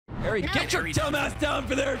Harry, get your dumb ass down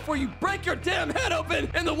for there before you break your damn head open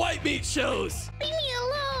in the white meat shows. Leave me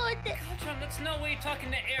alone. Kachan, that's no way you're talking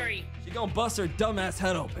to Eri. She gonna bust her dumb ass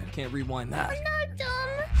head open. Can't rewind that. I'm not dumb.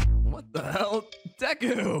 What the hell?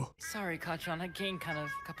 Deku! Sorry, Kachan. I gained kind of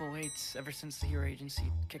a couple weights ever since the hero agency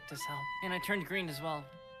kicked us out. And I turned green as well.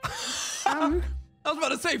 I was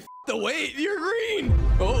about to say, F the weight. You're green.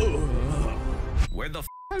 Oh. Where the f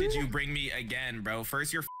did you bring me again, bro?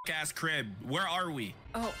 First your f***ass crib. Where are we?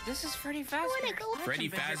 Oh, this is Freddy Fazbear's. Freddy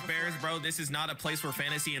Fazbear's, bro. This is not a place where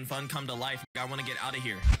fantasy and fun come to life. I want to get out of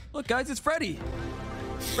here. Look, guys, it's Freddy.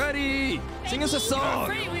 Freddy, sing us a song.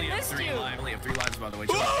 Freddy, we missed you. I only have 3 lives, by the way.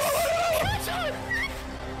 Oh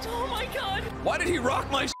my god. Why did he rock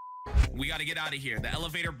my We got to get out of here. The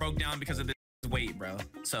elevator broke down because of this weight, bro.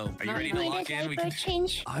 So, are you ready to lock in? We can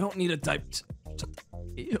change. I don't need a diaper.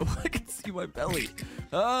 Ew, I can see my belly.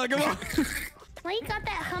 Come on. Why you got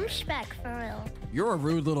that hunchback for real? You're a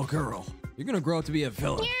rude little girl. You're gonna grow up to be a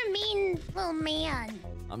villain. You're a mean little man.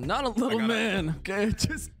 I'm not a little man, okay?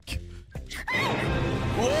 Just...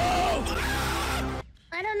 Whoa!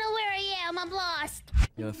 I don't know where I am. I'm lost.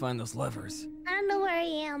 You gotta find those levers. I don't know where I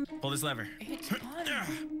am. pull this lever. It's fun.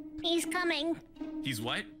 He's coming. He's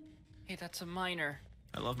what? Hey, that's a miner.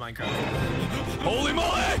 I love Minecraft. Holy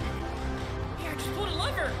moly! Here, just pull the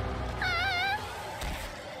lever.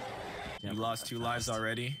 You lost 2 lives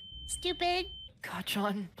already. Stupid.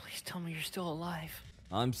 Kachan, please tell me you're still alive.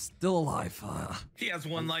 I'm still alive. He has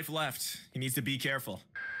 1 life left. He needs to be careful.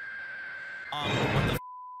 What the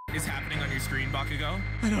f is happening on your screen, Bakugo?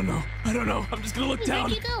 I don't know. I don't know. I'm just gonna look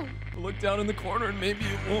down. Where'd you go? I'll look down in the corner and maybe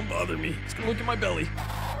it won't bother me. Just gonna look at my belly.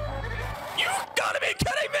 You gotta be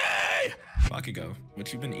kidding me! Bakugo,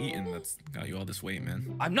 what you been eating that's got you all this weight,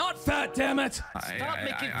 man? I'm not fat, damn it! Stop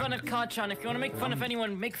making fun of Kachan. If you want to make fun of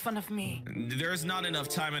anyone, make fun of me. There's not enough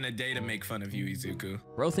time in a day to make fun of you, Izuku.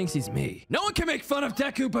 Bro thinks he's me. No one can make fun of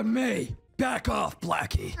Deku but me. Back off,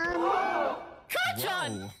 Blackie.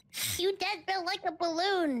 Kachan! Whoa. You dead built like a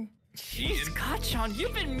balloon. Jeez, Kachan,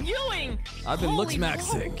 you've been mewing. I've been looks Holy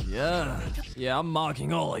maxing. Yeah, I'm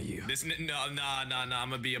mocking all of you. Nah. I'm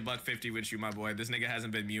gonna be $150 with you, my boy. This nigga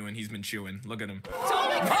hasn't been mewing. He's been chewing. Look at him.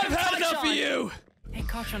 I've had enough of you. Hey,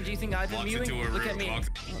 Kachan, do you think I've been Walks mewing? into a Look room, at me.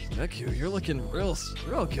 Deku, you're looking real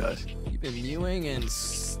good. You've been mewing and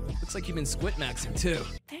looks like you've been squid maxing too.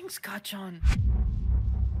 Thanks, Kachan.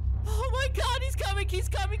 Oh my god, he's coming, he's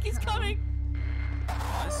coming, he's coming.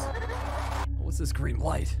 What's this green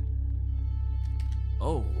light?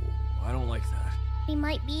 Oh, I don't like that. We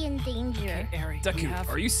might be in danger. Okay, Eri, Deku,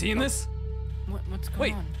 are you seeing this? What's going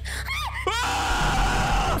Wait. on?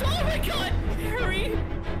 Ah! Oh my god, Eri!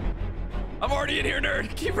 I'm already in here,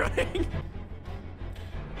 nerd. Keep running.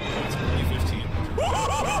 It's only 15.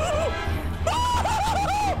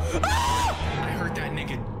 I heard that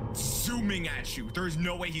nigga zooming at you. There's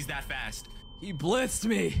no way he's that fast. He blitzed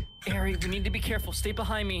me. Eri, we need to be careful. Stay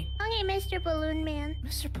behind me. Okay, Mr. Balloon Man.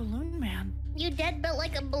 Mr. Balloon Man. You dead built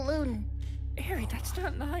like a balloon. Eri, that's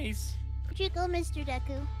not nice. Where'd you go, Mr.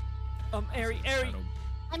 Deku? Eri.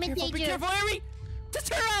 I'm in Careful, be danger. careful, Eri! Just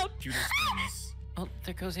tear out! Cutest things. Oh,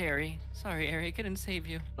 there goes Eri. Sorry, Eri, I couldn't save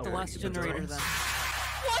you. The worry, last you put the generator drums. then.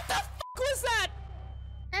 What the f was that?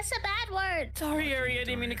 That's a bad word. Sorry, Eri, I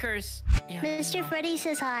didn't mean to curse. Yeah. Mr. Freddy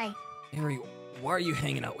says hi. Harry, why are you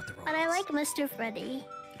hanging out with the robots? But I like Mr. Freddy.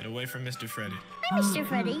 Get away from Mr. Freddy. Hi, Mr.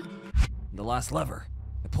 Freddy. The last lever.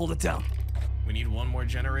 I pulled it down. We need 1 more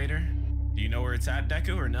generator. Do you know where it's at,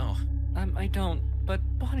 Deku, or no? I don't, but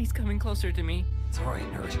Bonnie's coming closer to me. It's all right,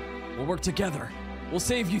 nerd. We'll work together. We'll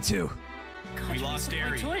save you two. We God, lost what's my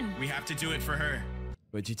Eri. twin? We have to do it for her.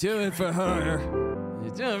 But you do it for her.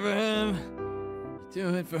 You do it for him. You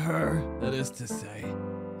do it for her. That is to say,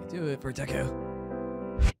 you do it for Deku.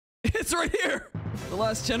 It's right here. The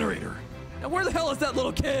last generator. Now where the hell is that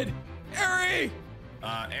little kid? Eri!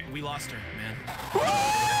 We lost her, man.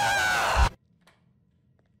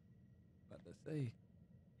 About to say.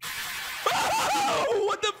 Oh,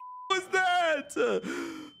 what the f was that?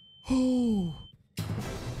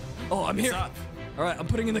 Oh, I'm here. What's up? All right, I'm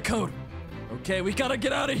putting in the code. Okay, we gotta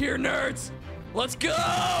get out of here, nerds. Let's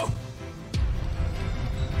go!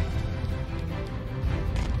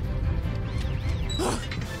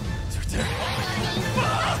 It's right there.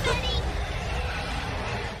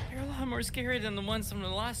 You're a lot more scary than the ones from the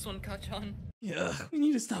last one, Kachan. Yeah, we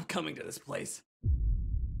need to stop coming to this place.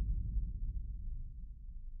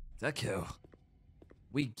 Deku,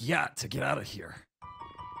 we got to get out of here.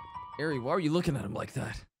 Eri, why are you looking at him like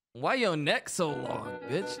that? Why your neck so long,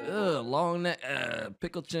 bitch? Long neck,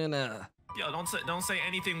 pickle chin, Yo, don't say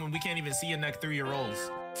anything when we can't even see your neck through your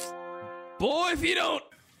rolls. Boy, if you don't.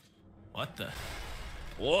 What the?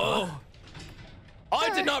 Whoa!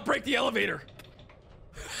 I did not break the elevator.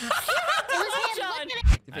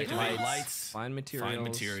 Activate lights. Find materials. Find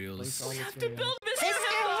materials. We have to build Mr. Mr.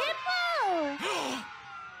 Hippo. Hippo!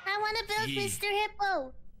 I want to build Gee. Mr.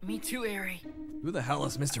 Hippo. Me too, Airy. Who the hell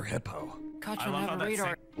is Mr. Hippo? Caught I you love on how a that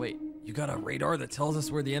radar. Wait, you got a radar that tells us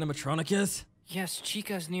where the animatronic is? Yes,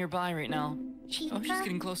 Chica's nearby right now. Chica. Oh, she's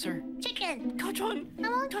getting closer. Chicken. Kachan! I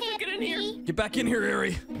want Kachan, get in candy. here! Get back in here,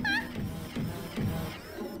 Ari.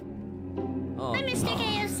 Oh, I'm Mr.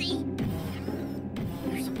 KFC.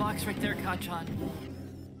 There's a box right there, Kachan.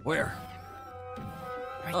 where?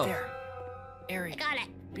 Right Oh. there. Airy, I got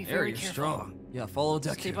it. be very Ari, you're careful. strong. Yeah, follow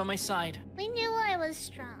Stay by Deku. my side. We knew I was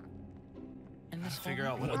strong. And this Figure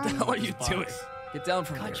hole- out what What the hell are you box. doing? Get down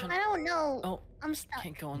from there. Kachan. I don't know. Oh, I'm stuck.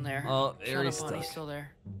 can't go in there. Oh, Shut Ari's up, Bonnie's stuck. still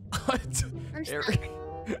there. What? I'm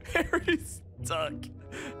Ari's stuck.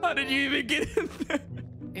 How did you even get in there?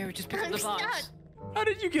 Airy, just pick up I'm the box. stuck. How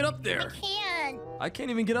did you get up I there? can't. I can't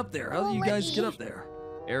even get up there. How do you guys get up there?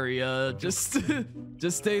 Ari, just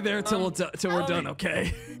stay there till we're done,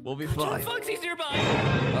 okay? We'll be fine. Foxy's nearby!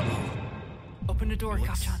 Uh-oh. Open the door,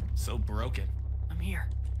 Looks Kachan. so broken. I'm here.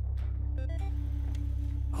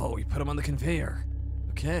 Oh, we put him on the conveyor.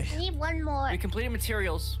 Okay. I need one more. We completed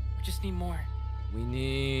materials. We just need more. We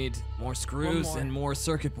need more screws more. and more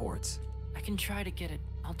circuit boards. I can try to get it.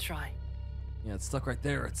 I'll try. Yeah, it's stuck right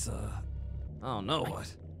there. It's I don't know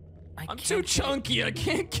what. I I'm can't too get it. chunky. I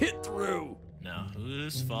can't get through. Now,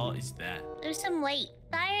 whose fault is that? There's some weight.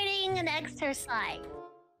 Dieting and exercise.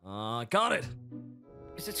 Got it. Is it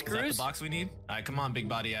Is that screws? the box we need? Alright, come on, big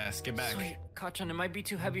body ass. Get back. Sweet. Kachan, it might be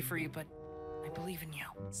too heavy for you, but I believe in you.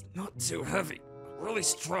 It's not too heavy. I'm really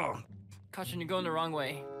strong. Kachan, you're going the wrong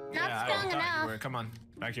way. Not I strong thought you enough. were. Come on,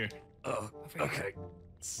 back here. Oh, Over here. okay.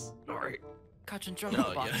 Sorry. Kachan, drop No,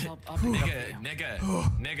 the box. yeah. I'll pick it up Nigga, for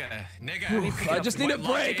you. nigga. I just need a What,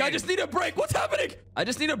 lock break. it I in. just need a break. What's happening? I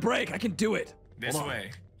just need a break. I can do it. This Hold on.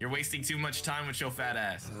 way. You're wasting too much time with your fat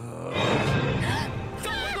ass.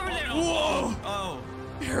 Don't look over there! Whoa, Oh,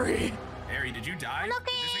 Harry. Harry, did you die? I'm okay.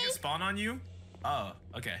 Did this nigga spawn on you? Oh,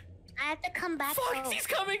 okay. I have to come back. Fuck, home. he's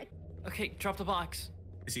coming! Okay, drop the box.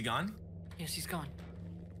 Is he gone? Yes, he's gone.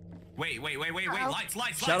 Wait. Uh-oh.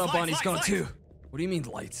 Lights. Shadow lights, Bonnie's lights, gone lights. too. What do you mean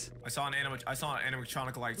lights? I saw an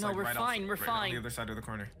animatronic lights. No, like, we're right fine, we're right on fine. the other side of the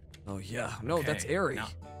corner. Oh yeah. No, that's Okay, Ari. now-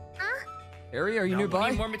 Huh? Ari, are you No, We nearby?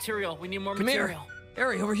 need more material. We need more Come material. here.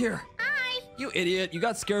 Ari, over here. Hi. You idiot. You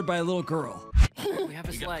got scared by a little girl. We have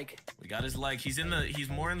his got- leg. We got his leg. He's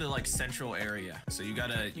more in the like central area. So you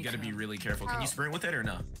gotta be really careful. Can you sprint with it or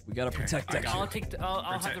no? We gotta protect I got Deku. I'll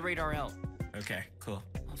have Protect- the radar out. Okay, cool.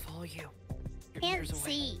 I'll follow you. Your Can't ears away.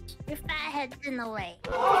 see. Your fat head's in the way.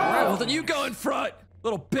 All right, well then you go in front,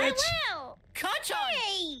 little bitch. I will. Kachan!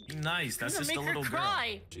 Hey. Nice. That's Gonna just make a little her girl.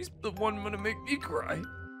 cry. She's the one gonna make me cry.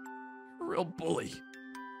 A real bully.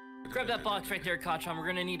 Grab that box right there, Kachan. We're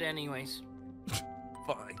gonna need it anyways.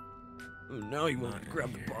 Fine. Oh, now you want me to Not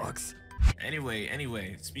grab the here. box.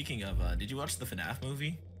 Anyway, speaking of, did you watch the FNAF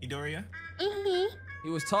movie, Midoriya? Mm-hmm. He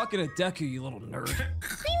was talking to Deku, you little nerd. Leave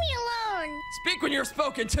me alone. Speak when you're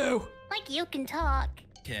spoken to. Like you can talk.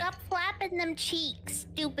 Yeah. Stop flapping them cheeks,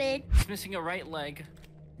 stupid. He's missing a right leg.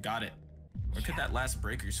 Got it. Where could that last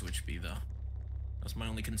breaker switch be, though? That's my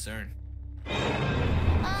only concern.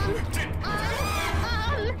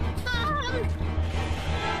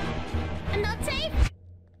 I'm not safe.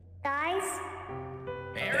 Guys,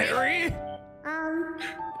 Harry.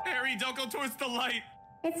 Harry, don't go towards the light.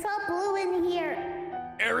 it's all blue in here.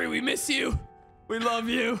 Harry, we miss you. We love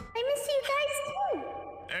you. I miss you guys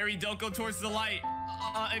too. Harry, don't go towards the light.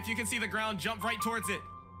 If you can see the ground, jump right towards it.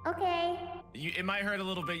 Okay. It might hurt a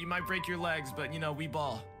little bit. You might break your legs, but we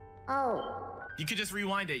ball. Oh, You could just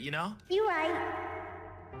rewind it, you know? you right.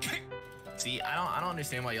 See, I don't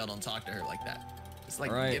understand why y'all don't talk to her like that. It's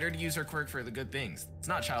like, Right. get her to use her quirk for the good things. It's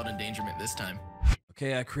not child endangerment this time.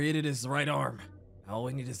 Okay, I created his right arm. All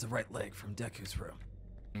we need is the right leg from Deku's room.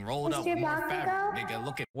 And roll it up Mr. with more Bakugo? fabric, nigga.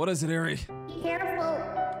 Look at What is it, Harry? Be careful.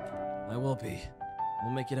 I will be.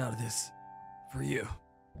 We'll make it out of this. For you.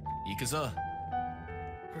 Ikaza.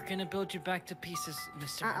 We're gonna build you back to pieces,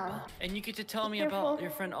 Mr. Uh-oh. Hippo. And you get to tell Be me about careful.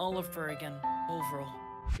 your friend Oliver again. Overall.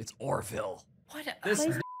 It's Orville. What? This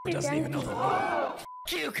Where's doesn't even know the law.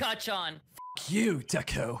 You, Kachan! You,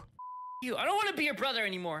 Deku. You, I don't want to be your brother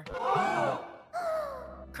anymore.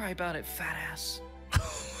 Cry about it, fat ass.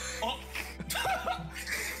 Oh.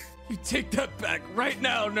 You take that back right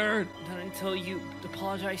now, nerd. Not until you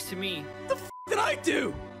apologize to me. What did I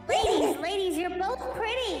do? Ladies, you're both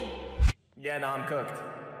pretty. Yeah, no, I'm cooked.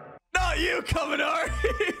 Not you, Commodore.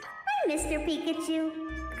 Hi, Mr. Pikachu.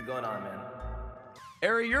 What's going on, man?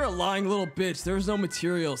 Ari, you're a lying little bitch. There's no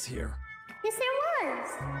materials here. Yes, there was.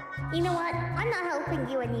 You know what? I'm not helping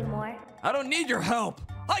you anymore. I don't need your help.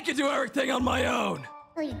 I can do everything on my own.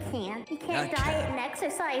 No, you can't. You I can't diet and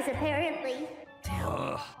exercise, apparently.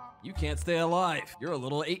 You can't stay alive. You're a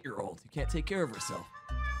little 8-year-old. You can't take care of yourself.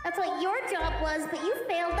 That's what your job was, but you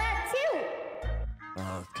failed that too.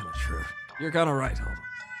 That's kind of true. You're kind of right. Hold on.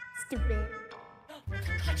 Stupid.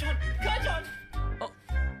 Kajon! Kajon! Oh,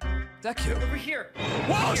 Deku. Over here!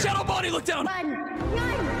 Whoa, Shadow Body, look down! Run!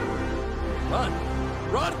 Run!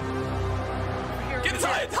 Run! Over here! Get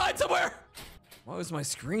inside! Hide somewhere! Why was my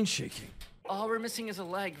screen shaking? All we're missing is a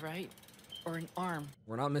leg, right? Or an arm.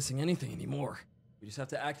 We're not missing anything anymore. We just have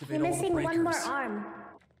to activate You're all the missing breakers. one more arm.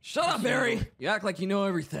 Shut up, Barry! You act like you know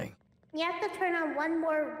everything. You have to turn on one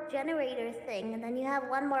more generator thing, and then you have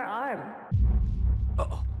one more arm.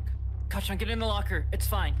 Uh-oh. Kajon, get in the locker. It's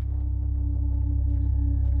fine.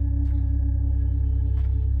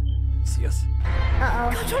 You see us?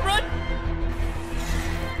 Uh-oh. Kajon, run!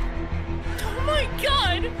 Oh my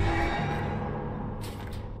god!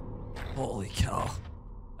 Holy cow.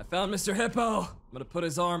 I found Mr. Hippo. I'm gonna put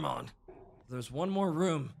his arm on. There's one more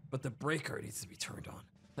room, but the breaker needs to be turned on.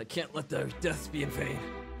 I can't let their deaths be in vain.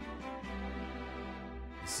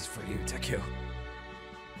 This is for you, Deku.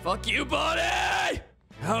 Fuck you, buddy!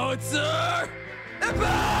 Howitzer!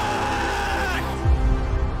 Hippo!